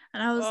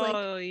 And I was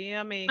like,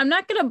 yummy. I'm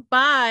not going to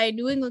buy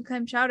New England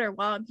clam chowder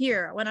while I'm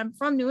here when I'm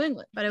from New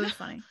England, but it was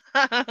funny.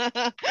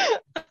 I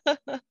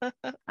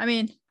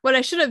mean, what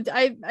I should have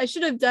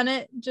done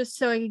it just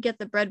so I could get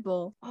the bread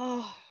bowl.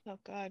 Oh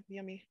God,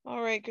 yummy.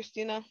 All right,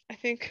 Christina, I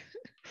think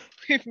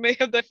we may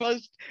have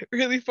divulged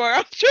really far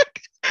off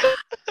track.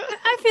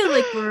 I feel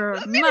like we're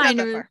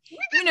minor.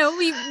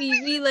 We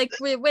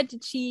went to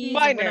cheese,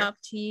 and went off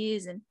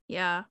cheese, and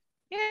yeah.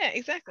 Yeah,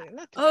 exactly.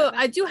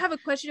 I do have a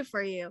question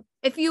for you.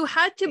 If you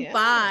had to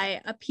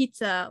buy a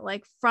pizza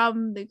like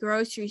from the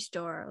grocery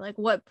store, like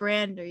what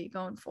brand are you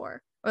going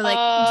for? Or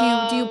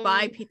like, do you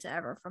buy pizza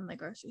ever from the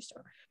grocery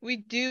store?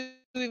 We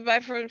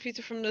buy frozen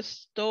pizza from the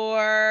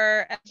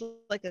store as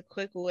like a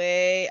quick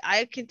way.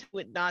 I can tell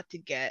it not to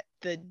get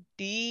the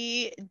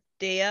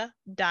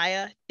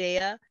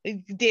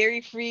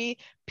dairy free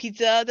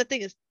pizza. That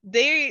thing is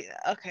dairy.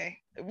 Okay.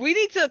 We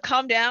need to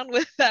calm down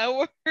with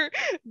our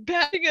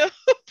bashing of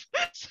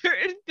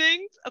certain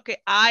things. Okay,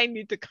 I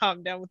need to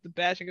calm down with the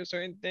bashing of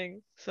certain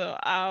things. So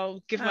I'll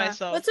give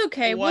myself that's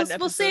okay. We'll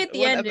say at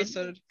the end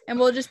and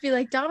we'll just be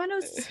like,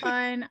 Domino's is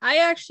fine. I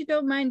actually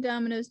don't mind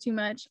Domino's too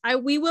much.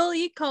 We will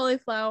eat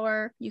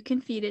cauliflower. You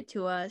can feed it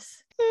to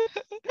us.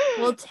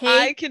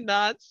 I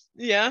cannot.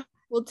 Yeah.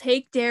 We'll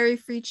take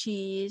dairy-free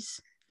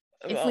cheese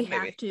if we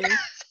have to.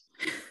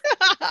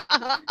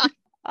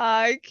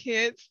 I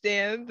can't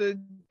stand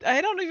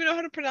I don't even know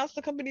how to pronounce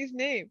the company's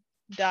name.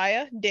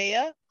 Daiya.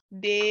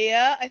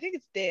 I think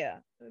it's Daiya.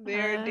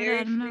 They're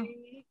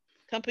dairy-free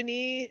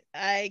company.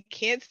 I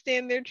can't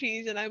stand their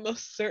cheese, and I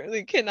most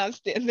certainly cannot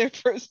stand their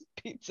frozen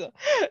pizza.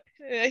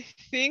 I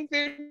think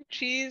their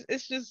cheese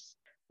is just,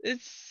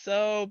 it's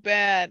so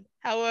bad.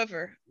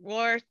 However,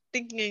 more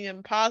thinking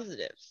in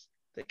positives.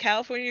 The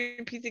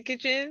California Pizza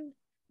Kitchen,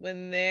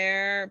 when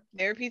their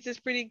pizza is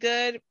pretty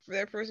good,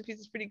 their frozen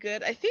pizza is pretty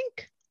good. I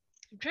think,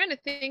 I'm trying to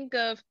think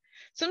of,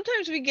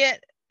 sometimes we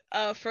get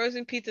a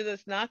frozen pizza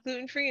that's not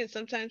gluten-free, and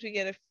sometimes we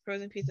get a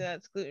frozen pizza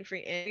that's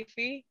gluten-free and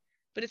dairy-free.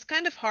 But it's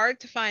kind of hard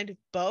to find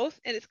both,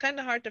 and it's kind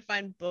of hard to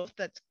find both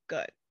that's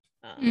good.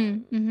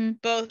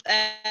 Both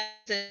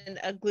as in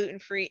a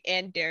gluten-free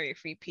and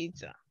dairy-free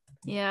pizza.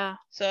 Yeah.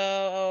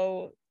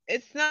 So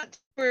it's not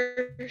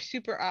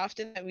super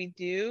often that we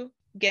do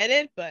get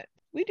it, but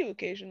we do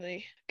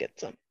occasionally get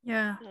some.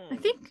 Yeah. I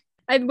think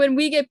when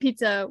we get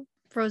pizza,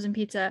 frozen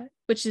pizza,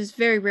 which is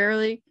very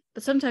rarely,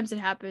 but sometimes it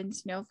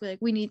happens, you know,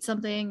 if we need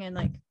something and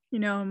like, you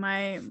know,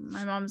 my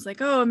mom's like,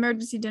 oh,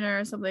 emergency dinner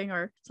or something,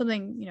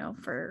 you know,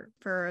 for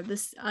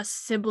us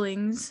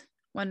siblings,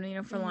 when, you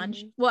know, for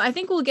lunch. Well, I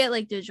think we'll get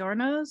like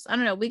DiGiorno's. I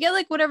don't know. We get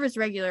like whatever's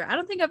regular. I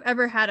don't think I've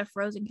ever had a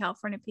frozen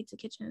California Pizza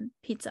Kitchen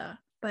pizza,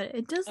 but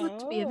it does look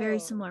to be a very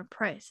similar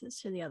price as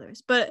to the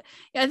others. But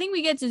yeah, I think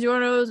we get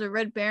DiGiorno's or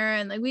Red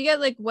Baron. Like we get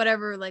like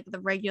whatever like the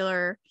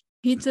regular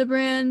pizza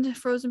brand,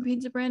 frozen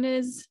pizza brand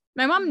is.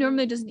 My mom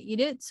normally doesn't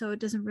eat it, so it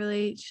doesn't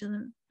really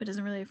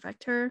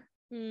affect her.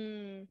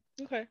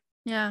 Okay.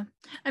 Yeah.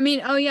 I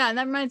mean, oh yeah, and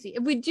that reminds me,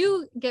 if we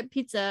do get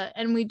pizza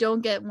and we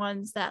don't get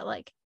ones that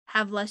like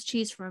have less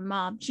cheese for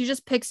mom, she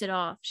just picks it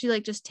off. She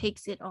like just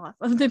takes it off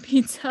of the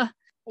pizza.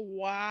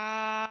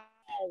 Wow.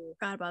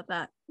 Forgot about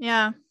that.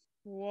 Yeah.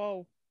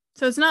 Whoa.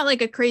 So it's not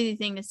like a crazy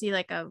thing to see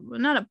like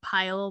not a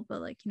pile,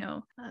 but like, you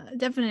know,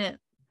 definite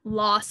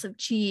loss of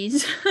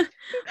cheese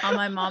on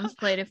my mom's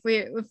plate if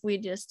we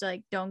just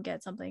like don't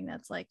get something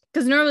that's like,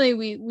 because normally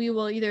we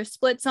will either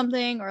split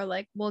something or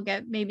like we'll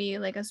get maybe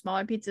like a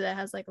smaller pizza that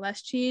has like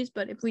less cheese.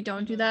 But if we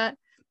don't do that,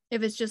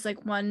 if it's just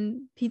like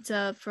one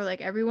pizza for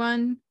like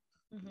everyone,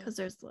 because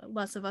there's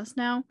less of us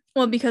now,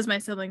 well, because my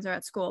siblings are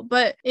at school,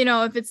 but you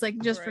know, if it's like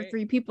just for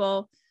 3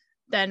 people,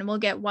 then we'll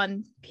get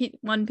one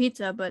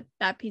pizza, but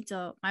that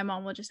pizza my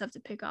mom will just have to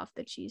pick off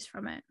the cheese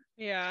from it.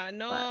 Yeah,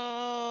 no,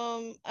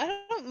 I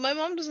don't. My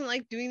mom doesn't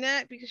like doing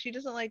that because she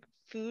doesn't like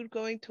food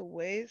going to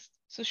waste.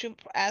 So she'll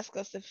ask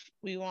us if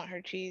we want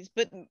her cheese.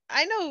 But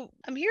I know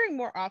I'm hearing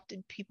more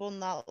often people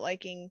not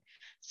liking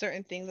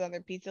certain things on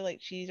their pizza, like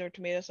cheese or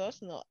tomato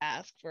sauce, and they'll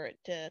ask for it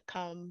to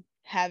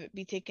have it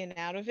be taken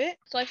out of it.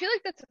 So I feel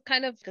like that's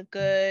kind of a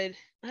good,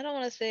 I don't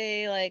want to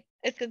say like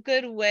it's a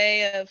good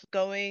way of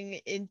going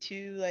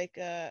into like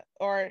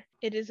or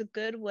it is a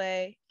good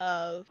way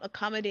of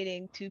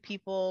accommodating to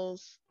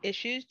people's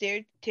issues,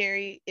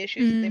 dietary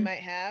issues that they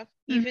might have,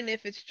 even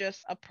if it's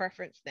just a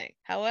preference thing.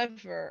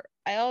 However,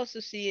 I also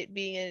see it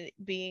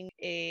being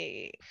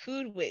a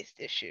food waste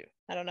issue.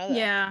 I don't know that.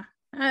 Yeah.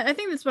 I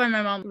think that's why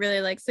my mom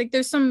really likes, like,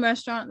 there's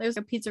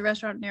a pizza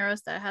restaurant near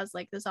us that has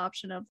like this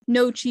option of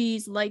no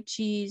cheese, light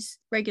cheese,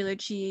 regular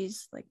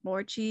cheese, like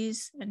more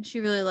cheese. And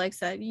she really likes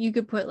that. You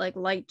could put like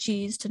light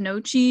cheese to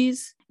no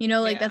cheese, you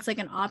know, like that's like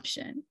an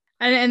option.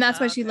 And that's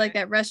why she liked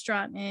that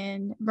restaurant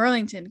in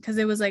Burlington, because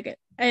it was like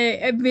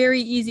a very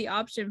easy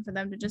option for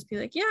them to just be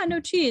like, yeah, no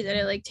cheese. And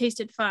it like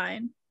tasted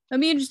fine. It'll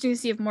be interesting to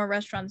see if more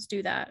restaurants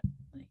do that,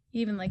 like,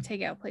 even like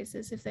takeout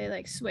places, if they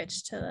like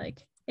switch to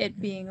like it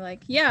being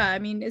like, yeah, I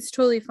mean, it's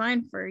totally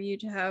fine for you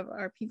to have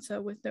our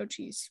pizza with no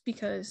cheese,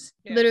 because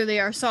literally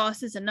our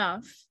sauce is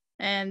enough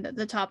and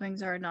the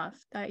toppings are enough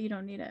that you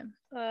don't need it.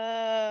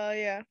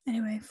 Yeah.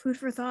 Anyway, food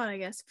for thought, I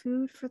guess.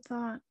 Food for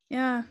thought.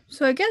 Yeah.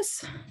 So I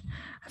guess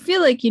I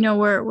feel like, you know,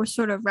 we're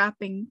sort of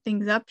wrapping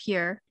things up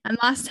here. And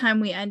last time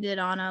we ended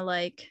on a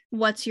like,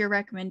 what's your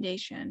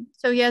recommendation?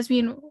 So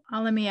Yasmin,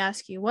 let me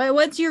ask you,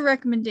 what's your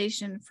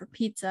recommendation for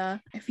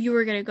pizza if you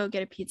were gonna go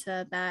get a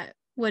pizza that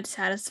would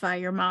satisfy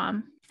your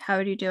mom? How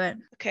would you do it?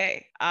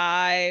 Okay,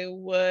 I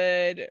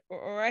would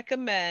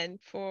recommend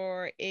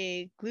for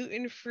a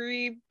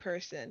gluten-free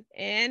person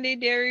and a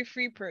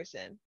dairy-free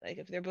person, like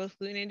if they're both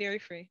gluten and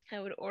dairy-free,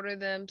 I would order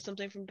them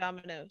something from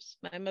Domino's.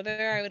 My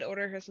mother, I would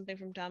order her something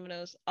from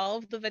Domino's, all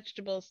of the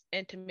vegetables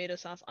and tomato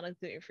sauce on a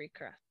gluten-free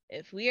crust.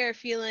 If we are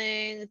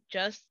feeling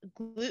just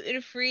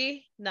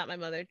gluten-free, not my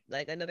mother,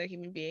 like another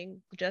human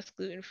being, just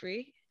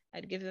gluten-free,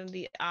 I'd give them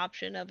the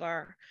option of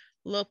our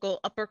local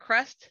upper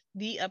crust,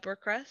 the upper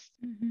crust,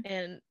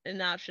 and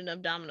an option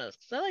of Domino's,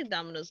 because I like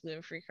Domino's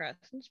gluten-free crust.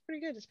 It's pretty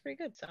good. It's pretty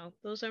good. So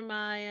those are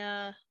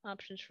my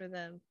options for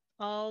them.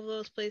 All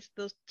those places,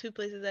 those 2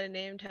 places that I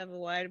named, have a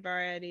wide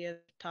variety of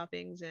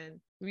toppings and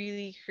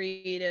really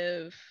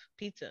creative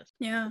pizzas.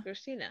 Yeah.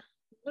 Christina,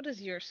 what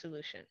is your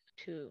solution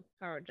to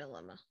our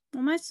dilemma?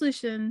 Well, my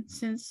solution,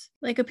 since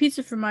like a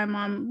pizza for my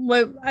mom,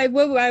 what I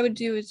would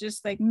do is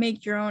just like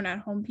make your own at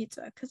home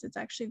pizza, because it's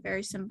actually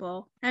very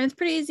simple and it's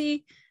pretty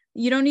easy.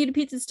 You don't need a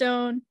pizza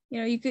stone.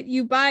 You could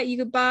buy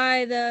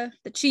the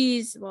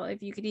cheese. Well,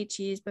 if you could eat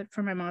cheese, but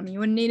for my mom, you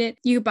wouldn't need it.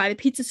 You could buy the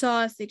pizza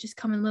sauce. They just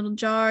come in little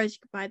jars. You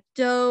could buy the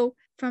dough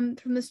from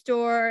the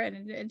store,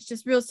 and it's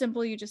just real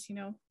simple. You just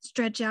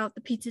stretch out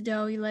the pizza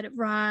dough, you let it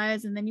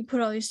rise, and then you put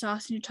all your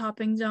sauce and your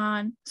toppings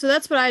on. So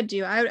that's what I'd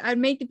do. I'd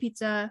make the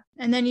pizza,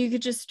 and then you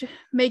could just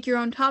make your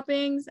own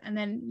toppings. And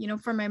then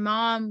for my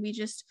mom, we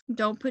just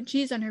don't put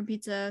cheese on her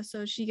pizza,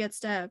 so she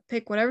gets to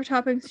pick whatever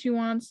toppings she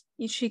wants.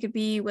 She could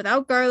be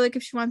without garlic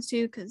if she wants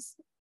to, because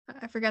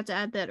I forgot to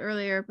add that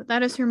earlier, but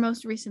that is her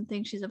most recent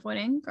thing. She's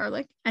avoiding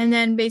garlic. And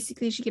then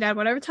basically she could add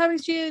whatever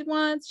toppings she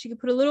wants. She could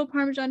put a little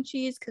Parmesan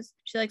cheese because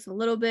she likes a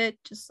little bit,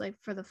 just like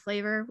for the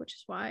flavor, which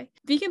is why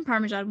vegan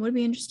Parmesan would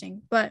be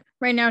interesting. But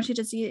right now she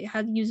just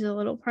had to use a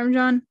little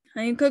Parmesan.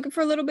 And you cook it for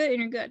a little bit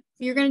and you're good.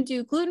 If you're going to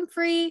do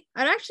gluten-free,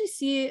 I'd like to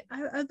see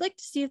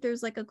if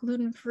there's like a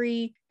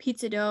gluten-free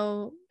pizza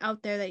dough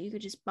out there that you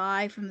could just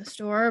buy from the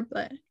store.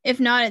 But if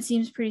not, it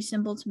seems pretty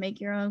simple to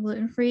make your own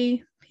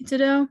gluten-free pizza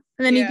dough.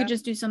 And then you could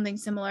just do something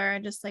similar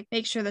and just like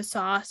make sure the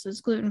sauce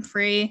is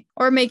gluten-free,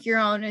 or make your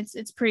own.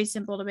 It's pretty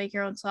simple to make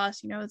your own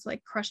sauce. It's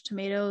like crushed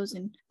tomatoes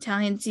and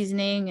Italian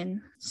seasoning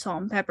and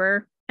salt and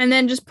pepper. And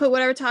then just put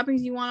whatever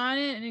toppings you want on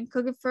it and then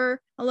cook it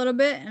for a little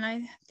bit. And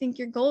I think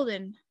you're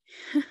golden.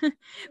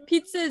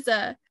 Pizza is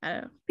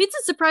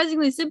pizza's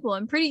surprisingly simple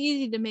and pretty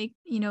easy to make,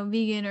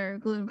 vegan or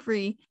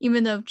gluten-free,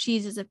 even though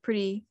cheese is a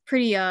pretty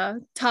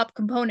top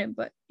component.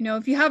 But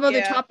if you have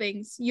other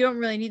toppings, you don't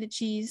really need the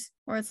cheese,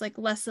 or it's like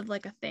less of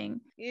like a thing.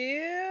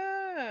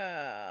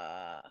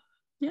 Yeah,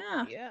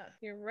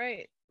 you're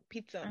right.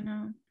 Pizza, I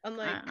know.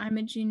 Unlike I'm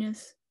a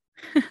genius.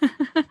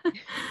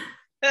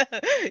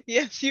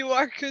 Yes, you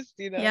are,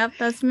 Christina. Yep,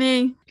 that's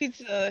me.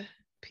 Pizza.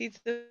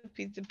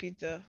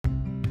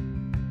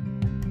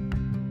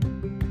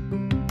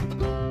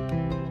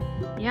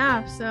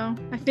 Yeah, so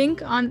I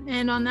think on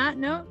that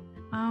note,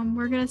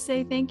 we're gonna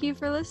say thank you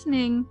for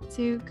listening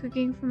to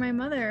Cooking for My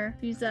Mother.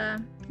 Please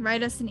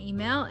write us an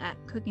email at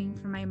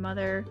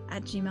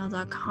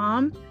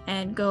cookingformymother@gmail.com,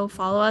 and go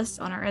follow us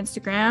on our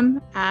Instagram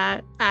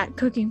at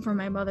Cooking for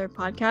My Mother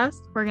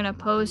podcast. We're gonna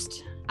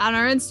post on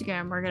our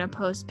Instagram, we're gonna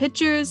post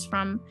pictures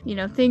from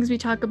things we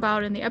talk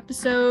about in the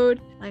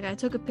episode. Like I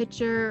took a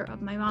picture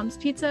of my mom's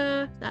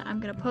pizza that I'm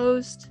gonna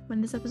post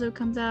when this episode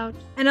comes out,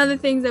 and other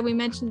things that we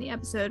mentioned in the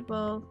episode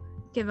will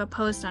give a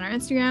post on our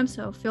Instagram,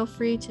 so feel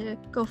free to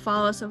go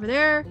follow us over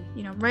there.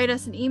 Write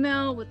us an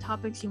email with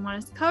topics you want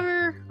us to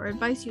cover or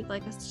advice you'd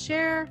like us to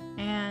share,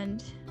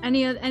 and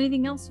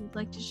anything else you'd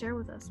like to share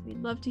with us.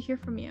 We'd love to hear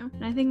from you.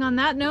 And I think on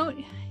that note,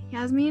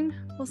 Yasmin,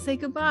 we'll say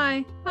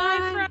goodbye.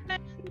 Bye,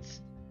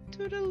 friends.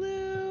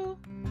 Toodaloo.